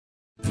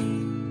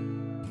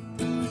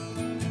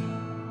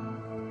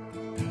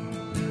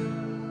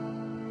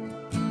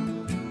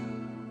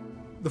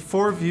The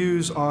Four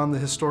Views on the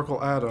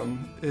Historical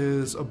Adam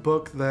is a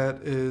book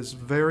that is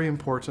very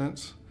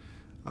important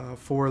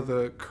for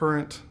the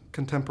current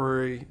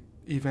contemporary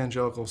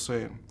evangelical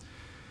scene.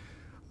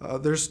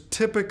 There's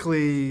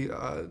typically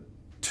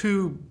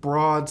two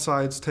broad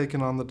sides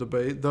taken on the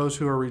debate, those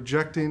who are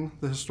rejecting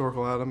the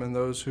historical Adam and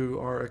those who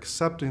are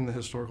accepting the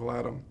historical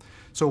Adam.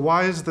 So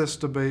why is this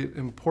debate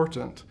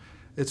important?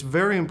 It's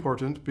very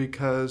important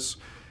because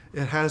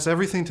it has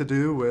everything to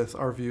do with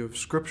our view of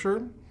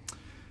Scripture,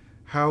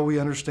 how we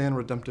understand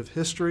redemptive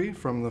history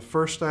from the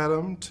first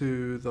Adam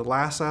to the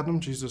last Adam,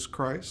 Jesus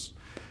Christ,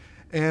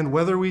 and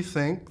whether we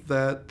think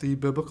that the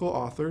biblical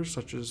authors,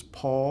 such as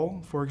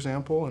Paul, for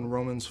example, in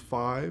Romans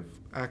 5,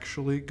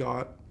 actually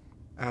got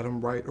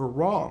Adam right or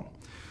wrong.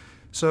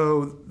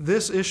 So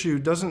this issue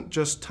doesn't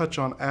just touch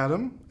on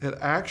Adam, it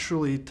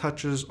actually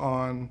touches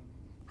on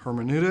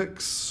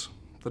hermeneutics,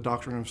 the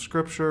doctrine of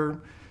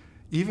Scripture,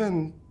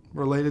 even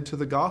related to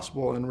the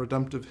gospel and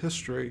redemptive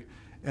history.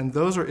 And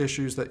those are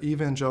issues that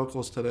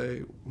evangelicals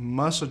today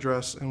must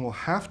address and will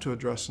have to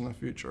address in the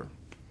future.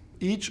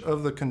 Each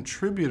of the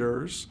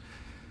contributors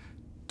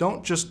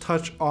don't just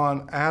touch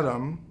on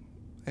Adam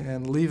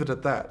and leave it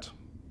at that.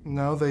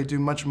 No, they do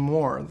much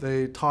more.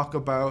 They talk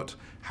about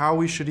how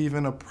we should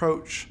even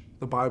approach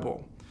the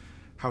Bible.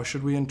 How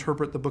should we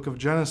interpret the book of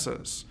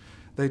Genesis?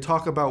 They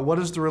talk about what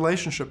is the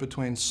relationship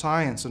between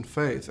science and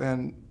faith,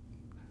 and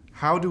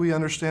how do we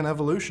understand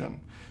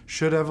evolution?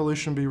 Should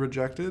evolution be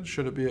rejected?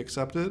 Should it be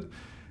accepted?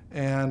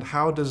 And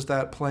how does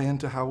that play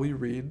into how we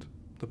read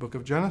the book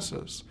of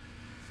Genesis?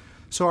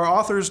 So our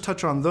authors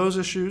touch on those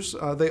issues.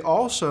 They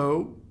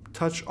also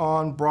touch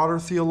on broader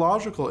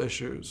theological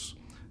issues.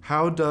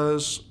 How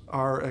does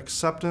our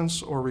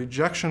acceptance or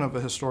rejection of a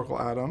historical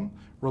Adam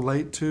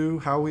relate to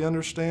how we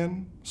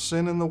understand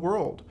sin in the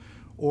world,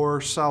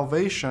 or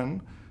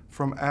salvation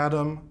from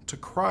Adam to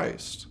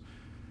Christ?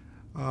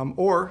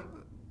 Or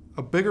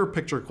a bigger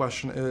picture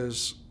question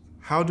is,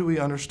 how do we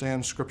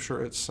understand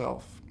Scripture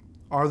itself?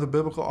 Are the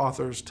biblical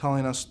authors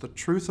telling us the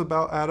truth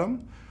about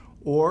Adam,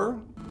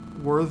 or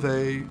were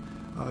they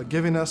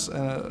giving us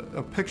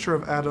a picture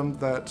of Adam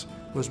that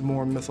was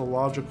more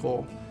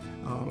mythological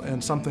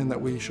and something that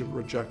we should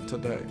reject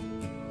today?